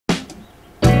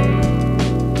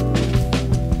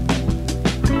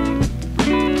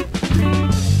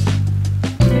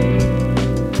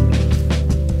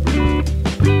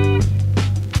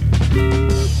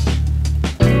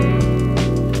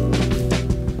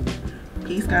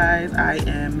guys. I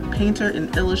am painter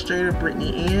and illustrator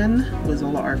Brittany Ann with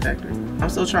Zola Art Factory. I'm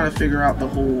still trying to figure out the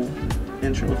whole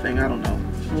intro thing. I don't know.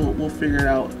 We'll figure it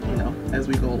out, you know, as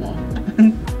we go along.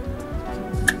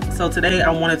 So today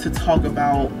I wanted to talk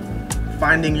about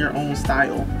finding your own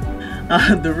style.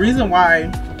 The reason why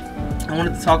I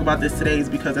wanted to talk about this today is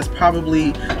because that's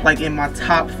probably like in my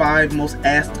top 5 most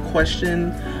asked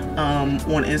question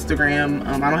on Instagram.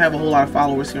 I don't have a whole lot of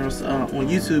followers here on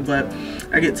YouTube, but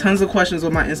I get tons of questions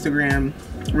on my Instagram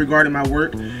regarding my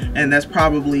work, and that's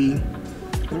probably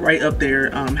right up there.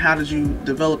 How did you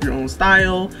develop your own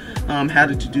style? How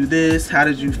did you do this? How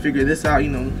did you figure this out? You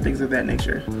know, things of that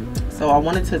nature. So I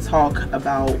wanted to talk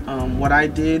about what I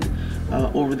did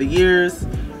over the years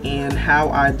and how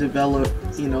I developed,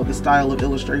 you know, the style of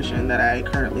illustration that I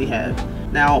currently have.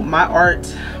 Now, my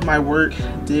art, my work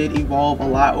did evolve a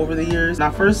lot over the years. When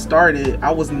I first started,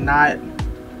 I was not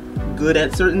good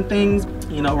at certain things.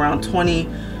 You know, around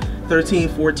 2013,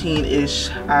 14-ish,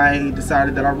 I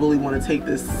decided that I really want to take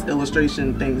this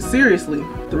illustration thing seriously.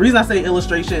 The reason I say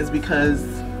illustration is because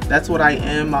that's what I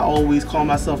am. I always call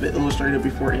myself an illustrator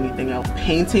before anything else.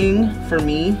 Painting, for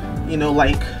me, you know,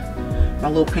 like my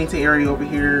little painting area over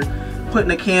here,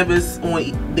 putting a canvas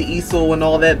on the easel and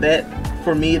all that,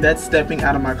 for me, that's stepping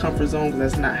out of my comfort zone,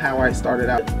 because that's not how I started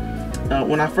out.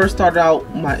 When I first started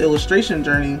out my illustration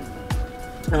journey,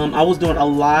 I was doing a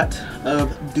lot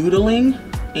of doodling,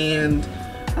 and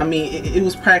I mean, it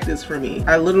was practice for me.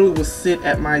 I literally would sit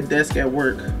at my desk at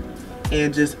work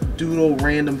and just doodle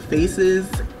random faces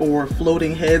or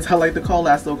floating heads, I like to call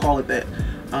it. I still call it that.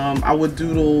 I would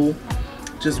doodle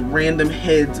just random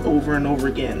heads over and over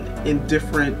again in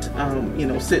different, you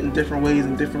know, sit in different ways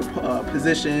in different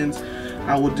positions.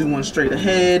 I would do one straight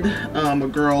ahead, a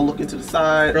girl looking to the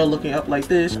side, a girl looking up like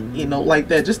this, you know, like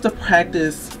that, just to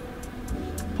practice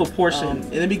proportion.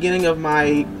 In the beginning of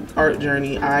my art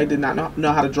journey, I did not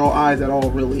know how to draw eyes at all,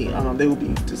 really. They would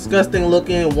be disgusting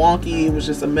looking, wonky. It was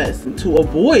just a mess. To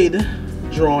avoid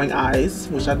drawing eyes,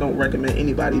 which I don't recommend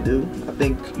anybody do, I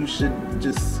think you should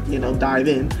just, you know, dive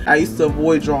in. I used to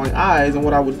avoid drawing eyes, and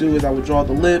what I would do is I would draw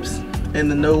the lips and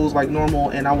the nose like normal,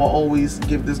 and I will always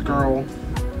give this girl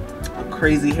a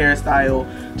crazy hairstyle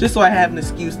just so I have an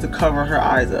excuse to cover her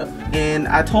eyes up. And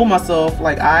I told myself,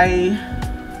 like,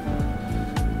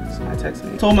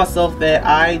 told myself that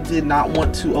I did not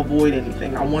want to avoid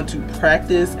anything. I want to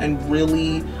practice and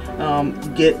really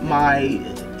get my,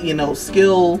 you know,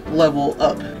 skill level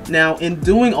up. Now, in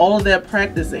doing all of that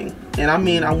practicing, and I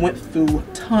mean, I went through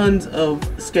tons of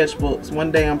sketchbooks. One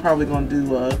day I'm probably going to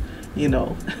do you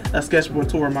know, a sketchbook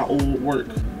tour of my old work.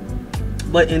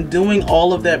 But in doing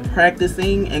all of that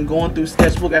practicing and going through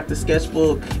sketchbook after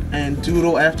sketchbook and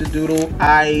doodle after doodle,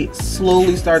 I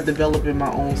slowly started developing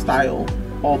my own style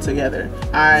altogether.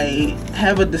 I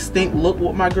have a distinct look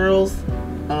with my girls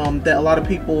that a lot of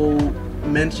people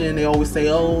mention. They always say,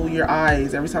 oh, your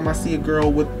eyes. Every time I see a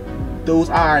girl with those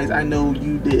eyes, I know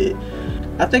you did.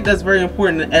 I think that's very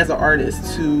important as an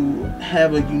artist, to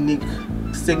have a unique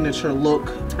signature look.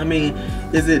 I mean,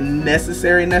 is it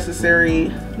necessary?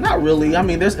 Not really. I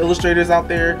mean, there's illustrators out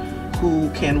there who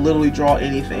can literally draw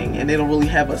anything, and they don't really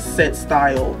have a set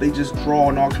style. They just draw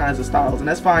in all kinds of styles, and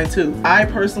that's fine too. I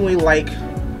personally like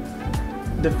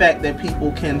the fact that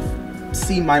people can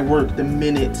see my work the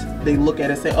minute they look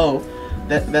at it and say, oh,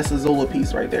 that's a Zola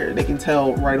piece right there. They can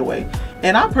tell right away,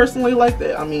 and I personally like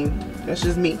that. I mean, that's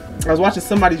just me. I was watching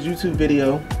somebody's YouTube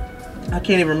video. I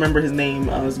can't even remember his name.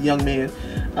 It was a young man.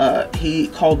 He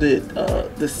called it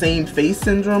the same face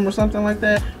syndrome or something like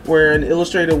that, where an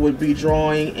illustrator would be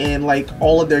drawing and like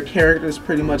all of their characters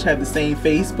pretty much have the same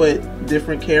face but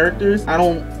different characters.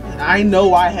 I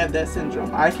know I have that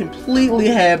syndrome. I completely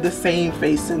have the same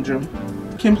face syndrome.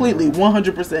 Completely,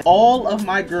 100%. All of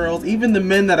my girls, even the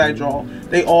men that I draw,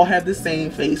 they all have the same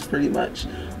face pretty much.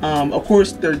 Of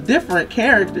course, they're different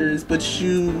characters, but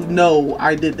you know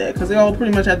I did that because they all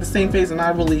pretty much have the same face, and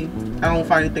I don't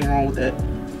find anything wrong with that.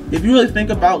 If you really think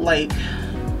about like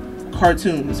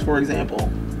cartoons, for example,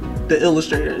 the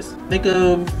illustrators, think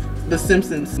of The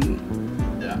Simpsons,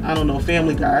 I don't know,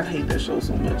 Family Guy. I hate that show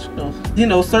so much. You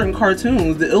know, certain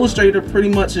cartoons, the illustrator pretty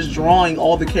much is drawing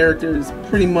all the characters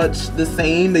pretty much the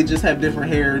same. They just have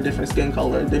different hair, different skin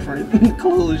color, different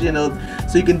clothes, you know,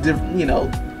 so you can, you know,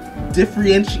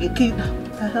 differentiate.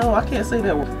 What the hell? I can't say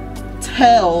that word.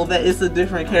 Tell that it's a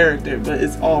different character, but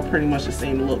it's all pretty much the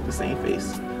same look, the same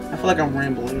face. I feel like I'm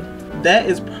rambling. That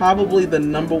is probably the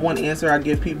 #1 answer I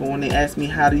give people when they ask me,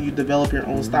 how do you develop your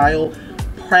own style?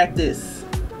 Practice.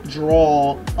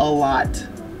 Draw a lot.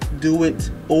 Do it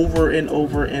over and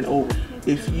over and over.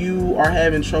 If you are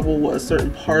having trouble with a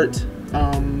certain part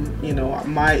You know,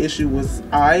 my issue was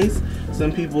eyes.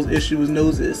 Some people's issue was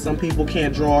noses. Some people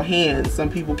can't draw hands. Some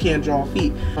people can't draw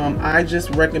feet. I just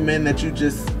recommend that you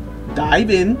just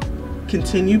dive in,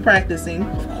 continue practicing.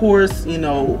 Of course, you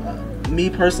know, me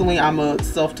personally, I'm a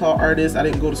self-taught artist. I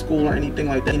didn't go to school or anything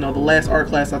like that. You know, the last art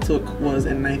class I took was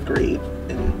in 9th grade,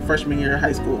 in freshman year of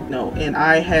high school. No, and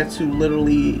I had to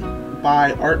literally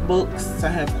buy art books. I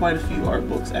have quite a few art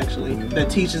books actually that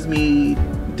teaches me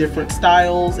different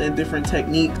styles and different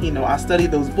techniques. You know, I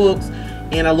studied those books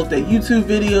and I looked at YouTube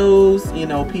videos, you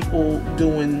know, people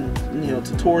doing, you know,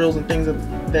 tutorials and things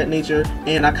of that nature,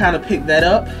 and I kind of picked that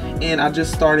up and I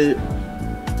just started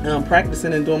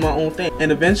practicing and doing my own thing.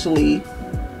 And eventually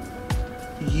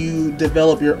you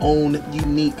develop your own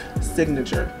unique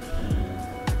signature.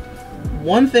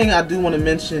 One thing I do want to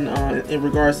mention in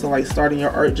regards to like starting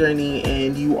your art journey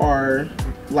and you are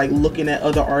like looking at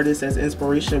other artists as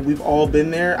inspiration, we've all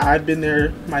been there. I've been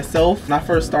there myself. When I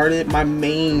first started, my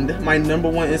number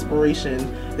one inspiration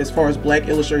as far as black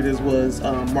illustrators was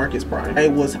Marcus Prime. I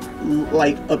was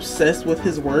like obsessed with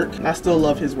his work. I still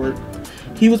love his work.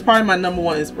 He was probably my number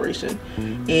one inspiration,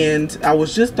 and I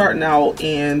was just starting out,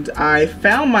 and I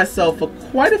found myself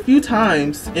quite a few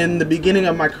times in the beginning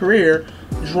of my career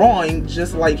drawing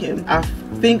just like him. I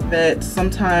think that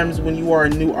sometimes when you are a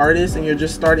new artist and you're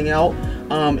just starting out,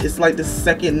 it's like the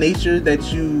second nature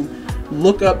that you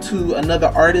look up to another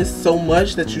artist so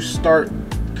much that you start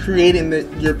creating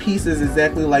your pieces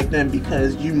exactly like them,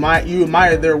 because you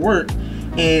admire their work,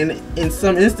 and in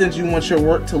some instance you want your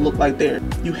work to look like theirs.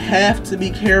 You have to be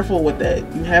careful with that.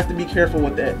 You have to be careful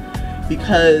with that,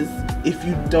 because if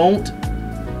you don't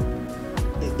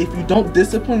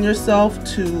discipline yourself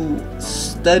to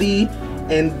study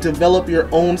and develop your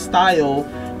own style,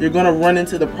 you're gonna run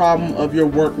into the problem of your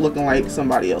work looking like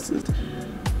somebody else's.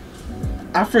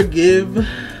 I forgive,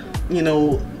 you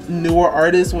know, newer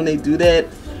artists when they do that.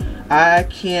 I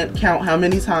can't count how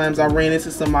many times I ran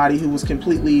into somebody who was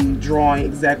completely drawing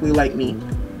exactly like me.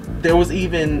 There was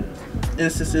even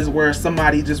instances where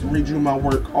somebody just redrew my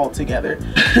work altogether.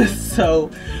 So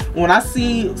when I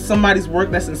see somebody's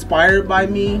work that's inspired by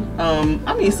me,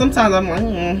 I mean, sometimes I'm like,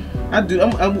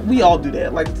 we all do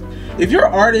that. Like, if you're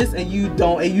an artist and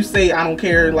you say I don't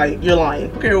care, like, you're lying. I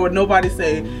don't care what nobody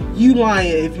say, you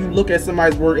lying if you look at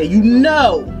somebody's work and you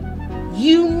know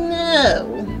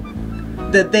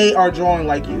that they are drawing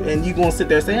like you, and you gonna sit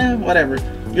there saying, whatever,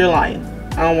 you're lying.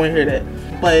 I don't want to hear that.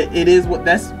 But it is what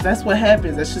that's what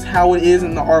happens. That's just how it is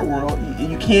in the art world.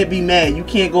 You can't be mad. You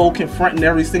can't go confronting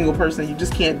every single person. You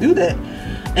just can't do that.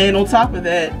 And on top of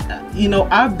that, you know,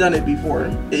 I've done it before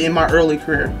in my early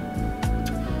career.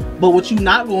 But what you're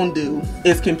not going to do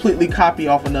is completely copy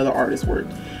off another artist's work.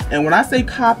 And when I say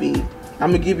copy,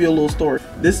 I'm gonna give you a little story.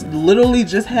 This literally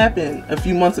just happened a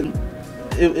few months ago.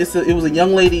 It was a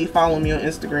young lady following me on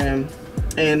Instagram,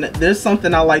 and there's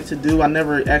something I like to do. I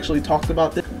never actually talked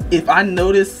about this. If I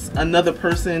notice another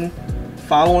person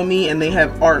following me and they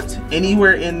have art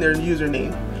anywhere in their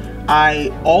username, I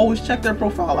always check their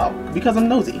profile out because I'm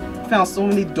nosy. I found so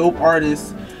many dope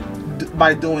artists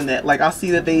by doing that. Like, I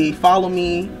see that they follow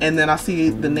me, and then I see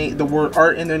the word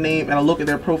art in their name, and I look at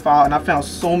their profile, and I found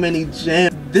so many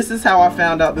gems. This is how I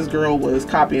found out this girl was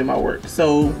copying my work.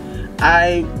 So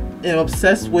I am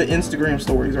obsessed with Instagram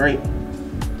stories, right?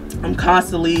 I'm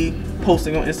constantly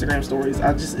posting on Instagram stories.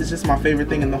 It's just my favorite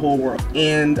thing in the whole world.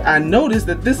 And I noticed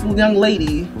that this young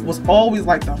lady was always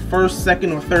like the first,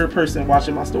 second, or third person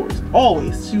watching my stories.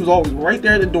 Always. She was always right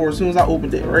there at the door as soon as I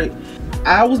opened it, right?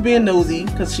 I was being nosy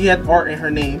because she had art in her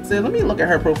name. Said, let me look at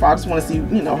her profile. I just want to see,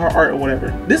 you know, her art or whatever.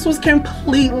 This was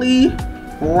completely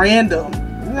random.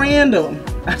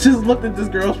 I just looked at this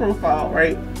girl's profile,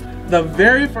 right? The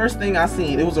very first thing I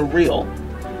seen, it was a reel.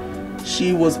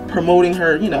 She was promoting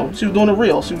her, you know, she was doing a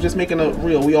reel. She was just making a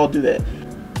reel. We all do that.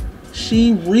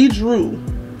 She redrew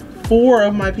 4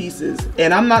 of my pieces.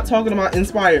 And I'm not talking about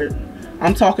inspired.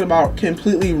 I'm talking about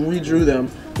completely redrew them.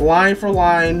 Line for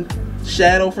line,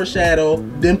 shadow for shadow,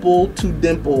 dimple to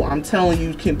dimple. I'm telling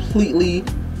you, completely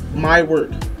my work.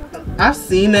 I've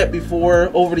seen that before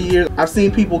over the years. I've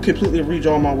seen people completely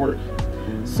redraw my work.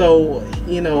 So,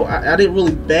 you know, I didn't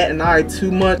really bat an eye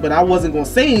too much, but I wasn't going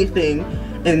to say anything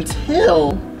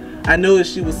until I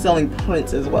noticed she was selling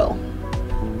prints as well.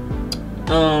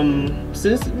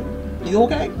 Sis, you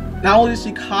okay? Not only did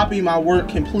she copy my work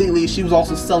completely, she was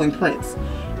also selling prints.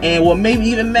 And what made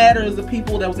me even madder is the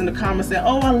people that was in the comments saying,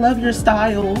 oh, I love your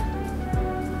style.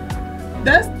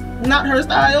 not her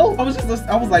style. I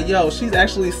was like, yo, she's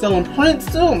actually selling prints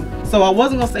too. So I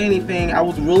wasn't gonna say anything. I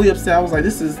was really upset. I was like,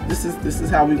 this is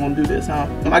how we gonna do this, huh?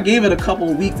 I gave it a couple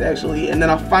of weeks actually, and then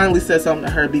I finally said something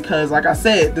to her because, like I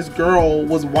said, this girl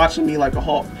was watching me like a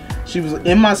hawk. She was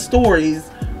in my stories,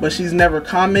 but she's never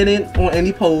commented on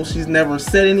any post. She's never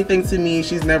said anything to me.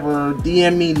 She's never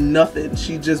DM'd me, nothing.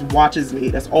 She just watches me.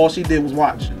 That's all she did was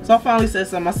watch. So I finally said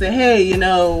something. I said, hey, you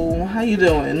know, how you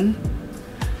doing?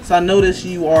 So I noticed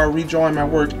you are redrawing my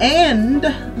work and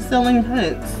selling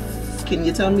prints. Can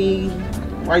you tell me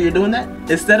why you're doing that?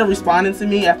 Instead of responding to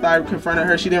me after I confronted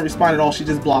her, she didn't respond at all. She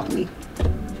just blocked me.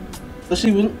 So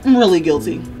she was really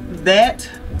guilty. That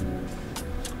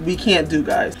we can't do,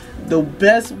 guys. The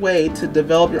best way to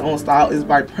develop your own style is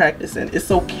by practicing. It's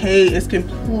okay. It's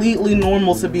completely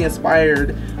normal to be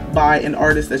inspired by an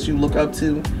artist that you look up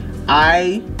to.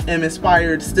 I am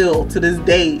inspired still to this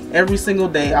day. Every single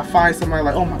day I find somebody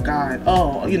like, oh my God,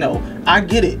 oh, you know, I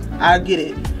get it.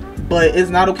 But it's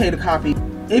not okay to copy.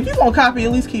 If you're gonna copy,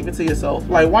 at least keep it to yourself.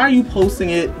 Like, why are you posting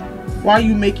it? Why are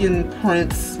you making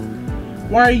prints?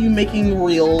 Why are you making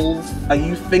reels? Like,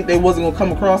 you think they wasn't gonna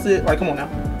come across it? Like, come on now.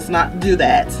 Let's not do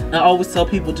that. I always tell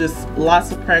people, just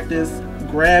lots of practice.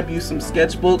 Grab you some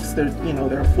sketchbooks. They're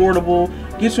affordable.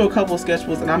 Get you a couple of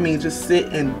sketchbooks, and I mean, just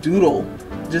sit and doodle.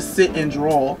 Just sit and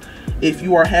draw. If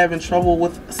you are having trouble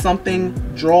with something,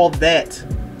 draw that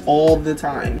all the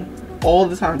time. All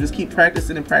the time. Just keep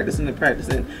practicing and practicing and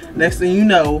practicing. Next thing you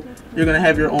know, you're gonna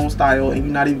have your own style, and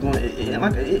you're not even gonna.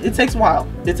 It takes a while.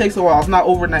 It takes a while. It's not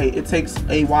overnight. It takes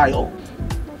a while.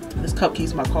 This cup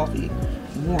keeps my coffee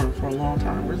warm for a long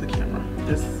time. Where's the camera?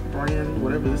 This brand,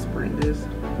 whatever this brand is,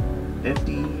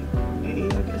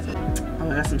 FDA, I guess. Oh,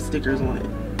 I got some stickers on it.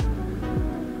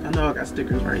 I know I got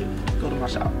stickers, right? Go to my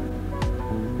shop.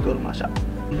 Go to my shop.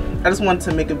 I just wanted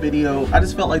to make a video. I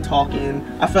just felt like talking.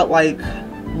 I felt like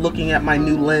looking at my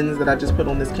new lens that I just put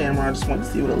on this camera. I just wanted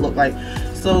to see what it looked like.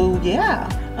 So yeah,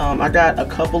 I got a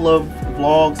couple of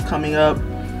vlogs coming up.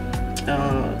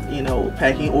 You know,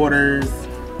 packing orders,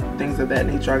 things of that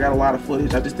nature. I got a lot of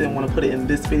footage. I just didn't want to put it in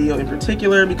this video in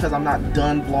particular because I'm not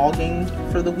done vlogging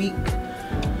for the week.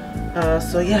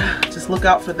 So yeah, just look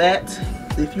out for that.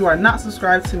 If you are not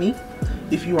subscribed to me,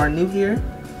 if you are new here,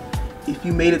 if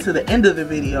you made it to the end of the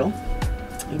video,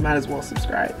 you might as well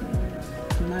subscribe.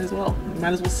 You might as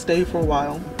well stay for a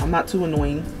while. I'm not too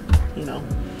annoying, you know.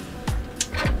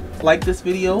 Like this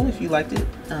video if you liked it.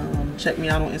 Check me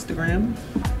out on Instagram.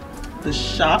 The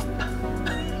shop.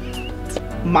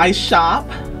 My shop.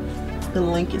 The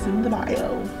link is in the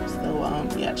bio. So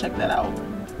yeah, check that out.